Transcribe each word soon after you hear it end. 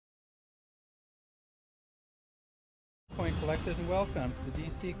Coin collectors, and welcome to the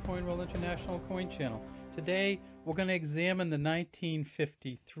DC Coin World International Coin Channel. Today we're going to examine the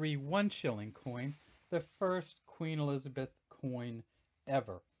 1953 one shilling coin, the first Queen Elizabeth coin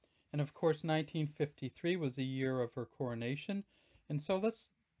ever. And of course 1953 was the year of her coronation, and so let's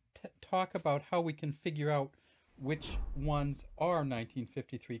talk about how we can figure out which ones are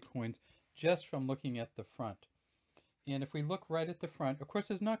 1953 coins just from looking at the front. And if we look right at the front, of course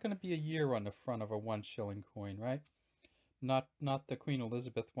there's not going to be a year on the front of a one shilling coin, right? Not the Queen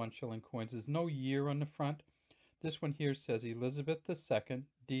Elizabeth one shilling coins. There's no year on the front. This one here says Elizabeth II,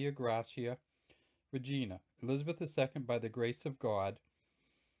 Dea Gratia Regina. Elizabeth II, by the grace of God,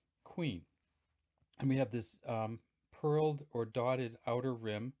 Queen. And we have this pearled or dotted outer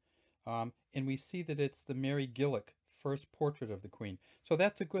rim. And we see that it's the Mary Gillick first portrait of the Queen. So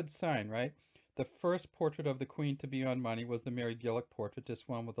that's a good sign, right? The first portrait of the Queen to be on money was the Mary Gillick portrait, this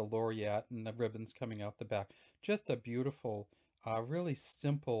one with the laureate and the ribbons coming out the back. Just a beautiful, really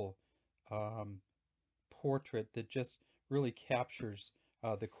simple portrait that just really captures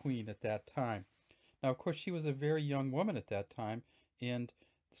the Queen at that time. Now, of course, she was a very young woman at that time, and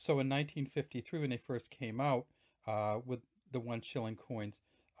so in 1953, when they first came out with the one shilling coins,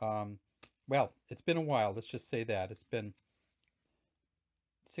 well, it's been a while, let's just say that. It's been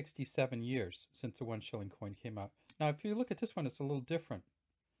 67 years since the one shilling coin came out. Now, if you look at this one, it's a little different.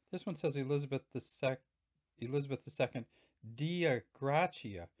 This one says Elizabeth II, Dea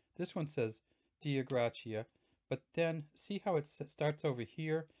Gratia. This one says Dea Gratia, but then see how it starts over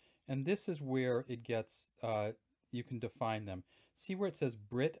here, and this is where it gets, you can define them. See where it says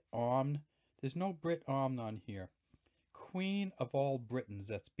Brit Omn? There's no Brit Omn on here. Queen of all Britons,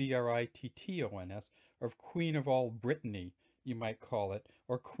 that's Britons, or Queen of all Brittany, you might call it,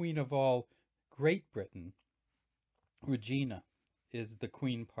 or Queen of all Great Britain. Regina is the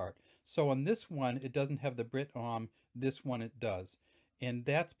Queen part. So on this one, it doesn't have the Brit Om, this one it does. And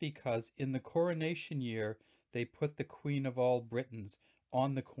that's because in the coronation year, they put the Queen of all Britons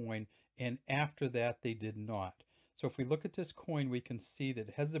on the coin, and after that, they did not. So if we look at this coin, we can see that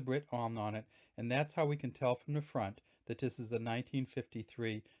it has the Brit Om on it, and that's how we can tell from the front that this is the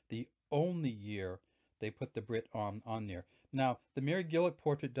 1953, the only year they put the Brit on there. Now, the Mary Gillick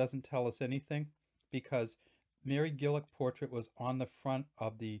portrait doesn't tell us anything because Mary Gillick portrait was on the front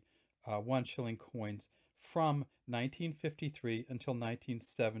of the one shilling coins from 1953 until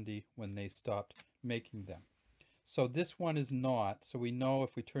 1970 when they stopped making them. So this one is not. So we know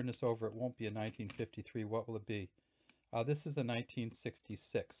if we turn this over, it won't be a 1953. What will it be? This is a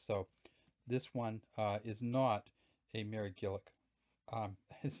 1966. So this one is not a Mary Gillick.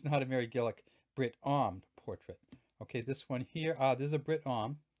 It's not a Mary Gillick Brit Om portrait. Okay, this one here, there's a Brit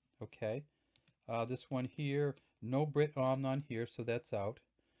Om. Okay, this one here, no Brit Om on here, so that's out.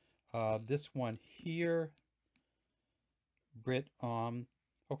 This one here, Brit Om.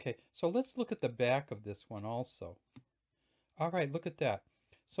 Okay, so let's look at the back of this one also. All right, look at that.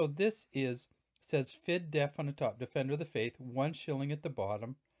 So this says Fid Def on the top, Defender of the Faith, one shilling at the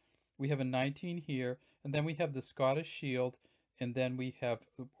bottom. We have a 19 here, and then we have the Scottish Shield, and then we have,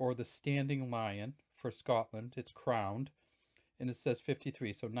 or the Standing Lion for Scotland, it's crowned, and it says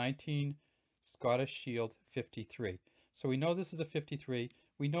 53. So 19, Scottish Shield, 53. So we know this is a 53.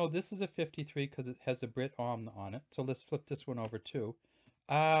 We know this is a 53 because it has a Brit Om on it. So let's flip this one over too.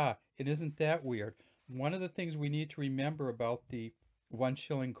 It isn't that weird. One of the things we need to remember about the one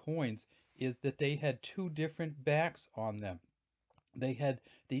shilling coins is that they had two different backs on them. They had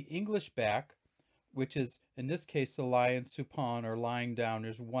the English back, which is, in this case, the lion supine, or lying down.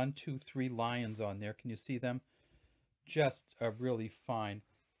 There's 1, 2, 3 lions on there. Can you see them? Just a really fine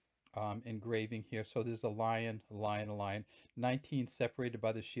engraving here. So there's a lion, a lion, a lion. 19 separated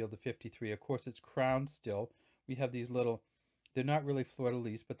by the shield of 53. Of course, it's crowned still. We have these little, they're not really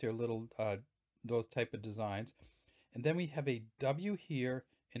fleur-de-lis, but they're little, those type of designs. And then we have a W here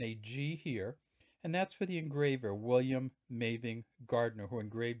and a G here. And that's for the engraver, William Maving Gardner, who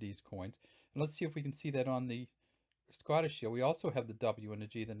engraved these coins. And let's see if we can see that on the Scottish Shield. We also have the W and the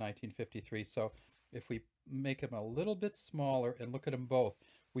G, the 1953. So if we make them a little bit smaller and look at them both,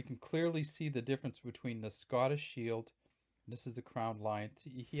 we can clearly see the difference between the Scottish Shield. This is the crowned lion.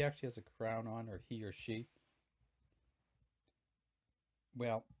 He actually has a crown on, or he or she.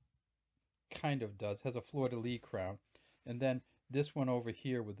 Well, kind of does. Has a fleur-de-lis crown. And then this one over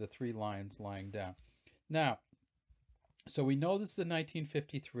here with the 3 lions lying down. Now, so we know this is a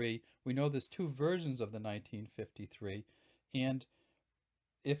 1953. We know there's 2 versions of the 1953. And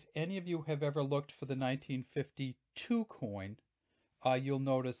if any of you have ever looked for the 1952 coin, you'll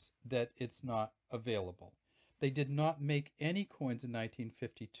notice that it's not available. They did not make any coins in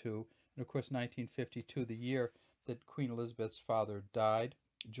 1952. And of course, 1952, the year that Queen Elizabeth's father died,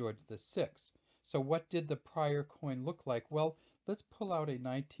 George VI. So what did the prior coin look like? Well, let's pull out a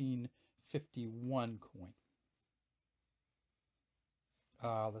 1951 coin.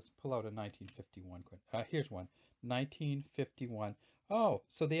 Let's pull out a 1951 coin. Here's one, 1951. Oh,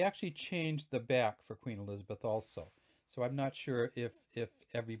 so they actually changed the back for Queen Elizabeth also. So I'm not sure if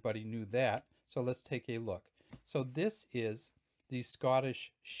everybody knew that. So let's take a look. So this is the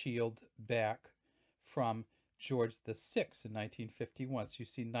Scottish shield back from George VI in 1951. So you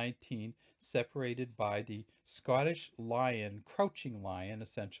see 19 separated by the Scottish lion, crouching lion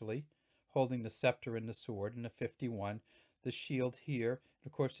essentially, holding the scepter and the sword, and a 51. The shield here, and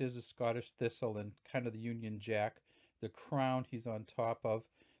of course there's a Scottish thistle and kind of the Union Jack. The crown he's on top of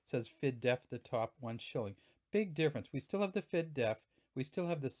says Fid Def at the top, 1 shilling. Big difference. We still have the Fid Def. We still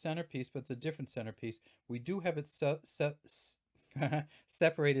have the centerpiece, but it's a different centerpiece. We do have it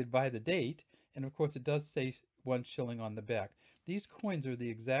separated by the date, and of course it does say 1 shilling on the back. These coins are the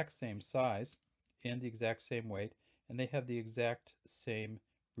exact same size and the exact same weight, and they have the exact same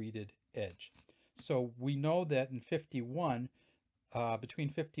reeded edge. So we know that in 51, between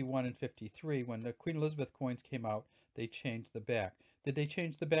 51 and 53, when the Queen Elizabeth coins came out, they changed the back. Did they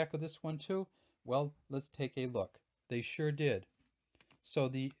change the back of this one too? Well, let's take a look. They sure did. So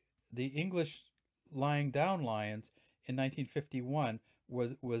the English lying down lions in 1951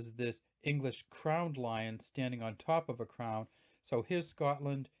 was this English crowned lion standing on top of a crown. So here's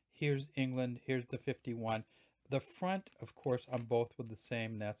Scotland, here's England, here's the 51. The front, of course, on both were the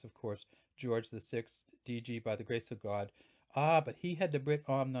same. That's, of course, George VI, DG, by the grace of God. But he had the Brit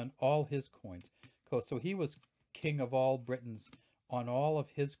Omn on all his coins. So he was king of all Britons on all of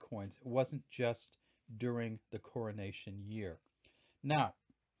his coins. It wasn't just during the coronation year. Now,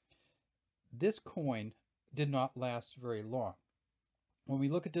 this coin did not last very long. When we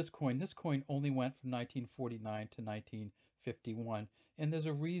look at this coin only went from 1949 to 1951, and there's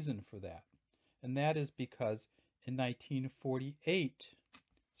a reason for that. And that is because in 1948,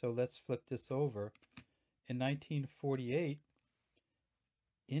 so let's flip this over, in 1948,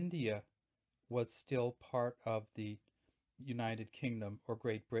 India was still part of the United Kingdom or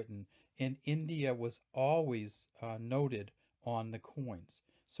Great Britain, and India was always noted on the coins.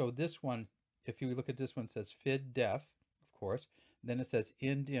 So this one, if you look at this one, it says Fid Def, of course, then it says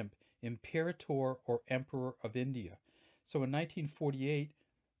Ind Imp, Imperator or Emperor of India. So in 1948,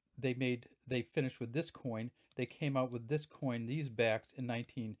 they finished with this coin. They came out with this coin, these backs, in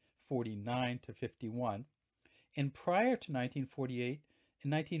 1949 to 51. And prior to 1948, in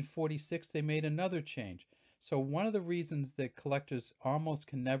 1946, they made another change. So one of the reasons that collectors almost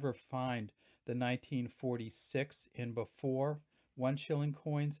can never find the 1946 and before 1 shilling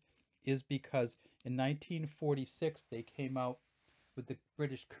coins is because in 1946, they came out with the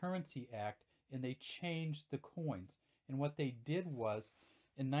British Currency Act and they changed the coins. And what they did was,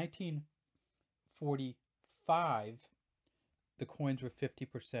 in 1945, the coins were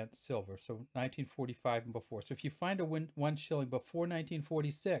 50% silver. So 1945 and before. So if you find a 1 shilling before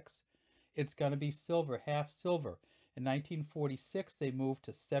 1946, it's going to be silver, half silver. In 1946, they moved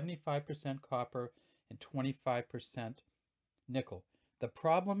to 75% copper and 25% nickel. The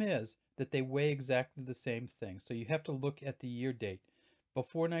problem is that they weigh exactly the same thing. So you have to look at the year date.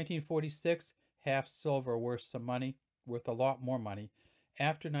 Before 1946, half silver worth some money, worth a lot more money.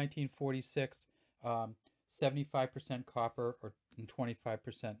 After 1946, 75% copper and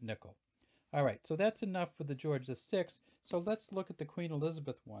 25% nickel. All right, so that's enough for the George VI. So let's look at the Queen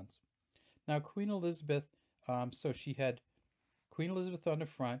Elizabeth ones. Now, Queen Elizabeth, so she had Queen Elizabeth on the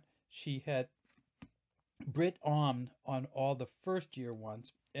front. She had Brit Omn on all the first year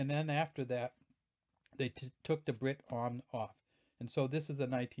ones. And then after that, they took the Brit Omn off. And so this is a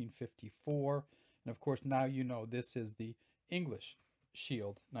 1954. And of course, now you know this is the English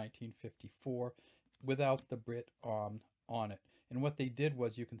shield, 1954, without the Brit Omn on it. And what they did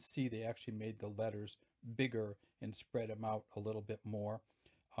was, you can see they actually made the letters bigger and spread them out a little bit more.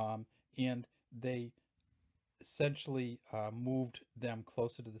 And they essentially moved them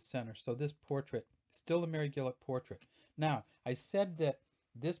closer to the center. So this portrait, still a Mary Gillett portrait. Now, I said that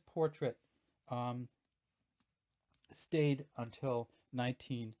this portrait stayed until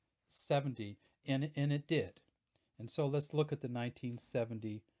 1970, and it did. And so let's look at the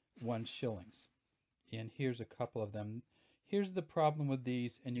 1970 1 shillings. And here's a couple of them. Here's the problem with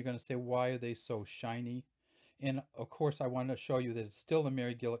these, and you're going to say, why are they so shiny? And of course, I want to show you that it's still a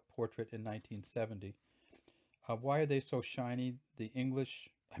Mary Gillett portrait in 1970. Why are they so shiny? The English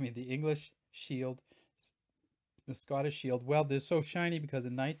shield, the Scottish shield, well, they're so shiny because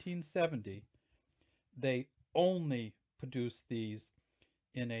in 1970, they only produced these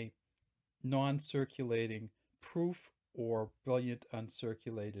in a non-circulating proof or brilliant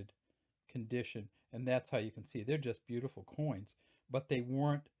uncirculated condition. And that's how you can see they're just beautiful coins, but they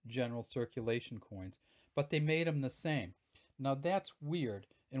weren't general circulation coins, but they made them the same. Now that's weird.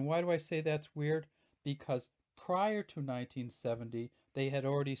 And why do I say that's weird? Because prior to 1970, they had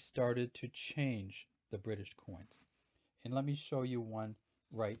already started to change the British coins. And let me show you one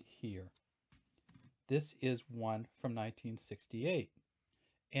right here. This is one from 1968,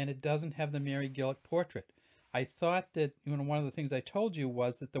 and it doesn't have the Mary Gillick portrait. I thought that, one of the things I told you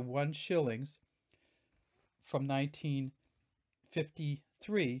was that the 1 shillings from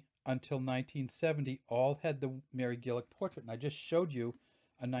 1953 until 1970 all had the Mary Gillick portrait. And I just showed you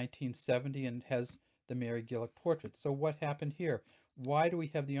a 1970 and it has the Mary Gillick portrait. So what happened here? Why do we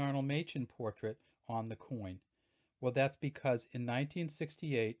have the Arnold Machen portrait on the coin? Well, that's because in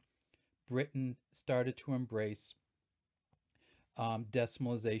 1968, Britain started to embrace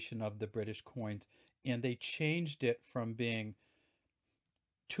decimalization of the British coins, and they changed it from being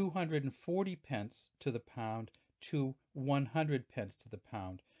 240 pence to the pound to 100 pence to the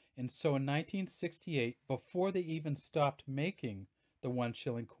pound. And so in 1968, before they even stopped making the 1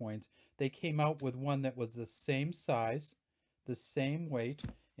 shilling coins, they came out with one that was the same size, the same weight,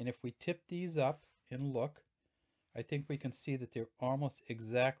 and if we tip these up and look, I think we can see that they're almost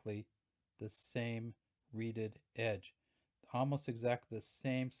exactly the same reeded edge, almost exactly the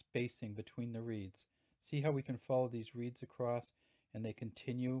same spacing between the reeds. See how we can follow these reeds across and they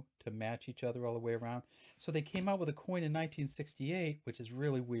continue to match each other all the way around? So they came out with a coin in 1968, which is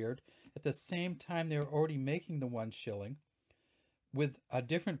really weird. At the same time, they were already making the 1 shilling with a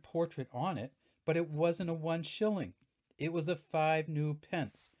different portrait on it, but it wasn't a 1 shilling. It was a 5 new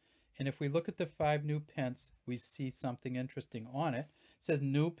pence. And if we look at the 5 new pence, we see something interesting on it. It says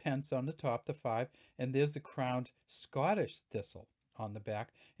new pence on the top, the 5, and there's the crowned Scottish thistle on the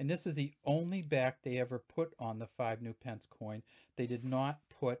back. And this is the only back they ever put on the 5 new pence coin. They did not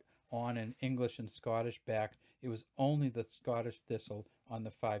put on an English and Scottish back. It was only the Scottish thistle on the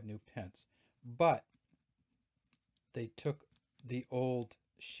 5 new pence. But they took the old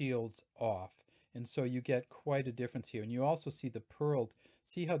shields off. And so you get quite a difference here. And you also see the pearled.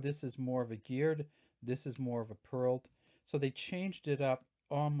 See how this is more of a geared, this is more of a pearled. So they changed it up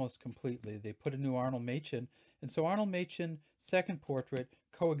almost completely. They put a new Arnold Machen. And so Arnold Machen second portrait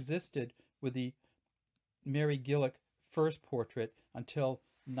coexisted with the Mary Gillick first portrait until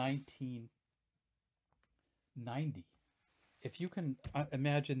 1990. If you can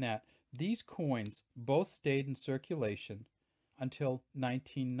imagine that. These coins both stayed in circulation until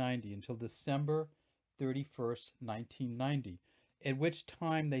 1990, until December 31st, 1990, at which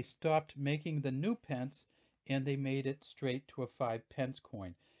time they stopped making the new pence and they made it straight to a 5 pence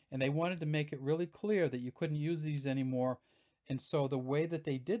coin. And they wanted to make it really clear that you couldn't use these anymore. And so the way that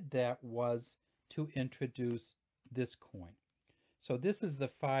they did that was to introduce this coin. So this is the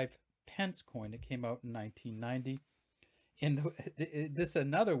 5 pence coin that came out in 1990. And this is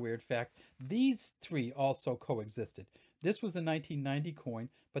another weird fact. These three also coexisted. This was a 1990 coin,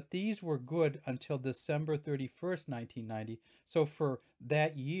 but these were good until December 31st, 1990. So for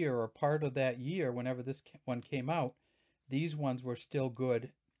that year, or part of that year, whenever this one came out, these ones were still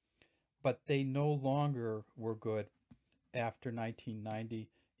good, but they no longer were good after 1990,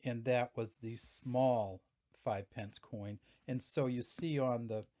 and that was the small 5 pence coin. And so you see on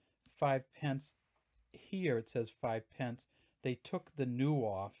the 5 pence here, it says 5 pence. They took the new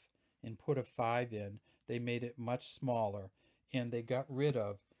off and put a 5 in. They made it much smaller, and they got rid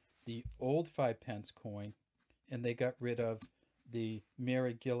of the old 5 pence coin, and they got rid of the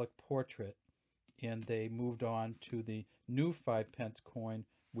Mary Gillick portrait, and they moved on to the new 5 pence coin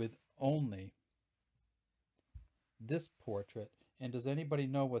with only this portrait. And does anybody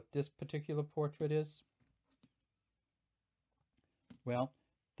know what this particular portrait is? Well,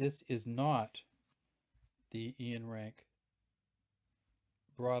 this is not the Ian Rank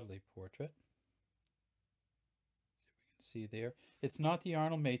Broadley portrait. See there. It's not the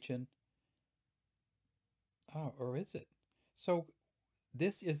Arnold Machen. Oh, or is it? So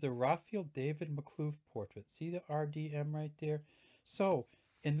this is the Raphael David McClure portrait. See the RDM right there? So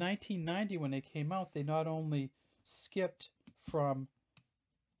in 1990, when they came out, they not only skipped from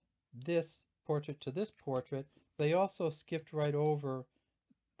this portrait to this portrait, they also skipped right over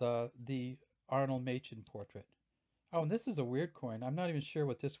the Arnold Machen portrait. Oh, and this is a weird coin. I'm not even sure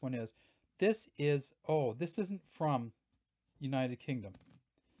what this one is. This is, oh, this isn't from United Kingdom.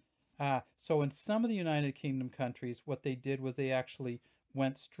 So in some of the United Kingdom countries, what they did was they actually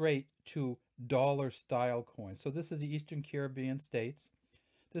went straight to dollar style coins. So this is the Eastern Caribbean states.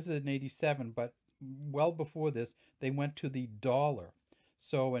 This is in 87, but well before this, they went to the dollar.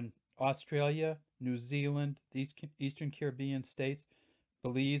 So in Australia, New Zealand, the Eastern Caribbean states,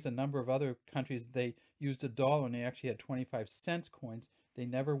 Belize, a number of other countries, they used a dollar and they actually had 25-cent coins. They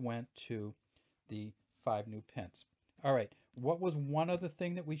never went to the 5 new pence. All right, what was one other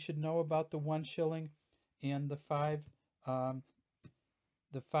thing that we should know about the 1 shilling and the 5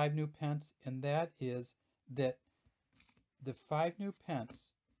 new pence? And that is that the 5 new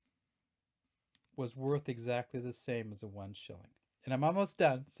pence was worth exactly the same as a 1 shilling. And I'm almost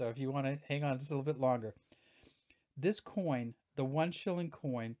done, so if you want to hang on just a little bit longer. This coin, the 1 shilling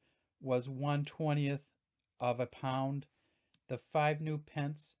coin, was 1/20th of a pound. The 5 new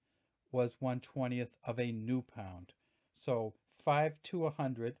pence was 1/20th of a new pound. So 5 to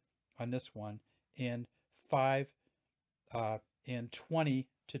 100 on this one, and 5 and 20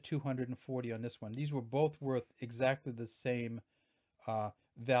 to 240 on this one. These were both worth exactly the same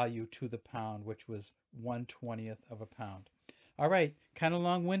value to the pound, which was 1/20th of a pound. All right, kind of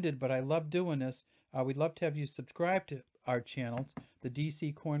long-winded, but I love doing this. We'd love to have you subscribe to our channels, the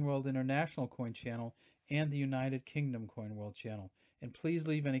DC Coin World International Coin Channel and the United Kingdom Coin World Channel. And please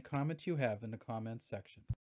leave any comments you have in the comments section.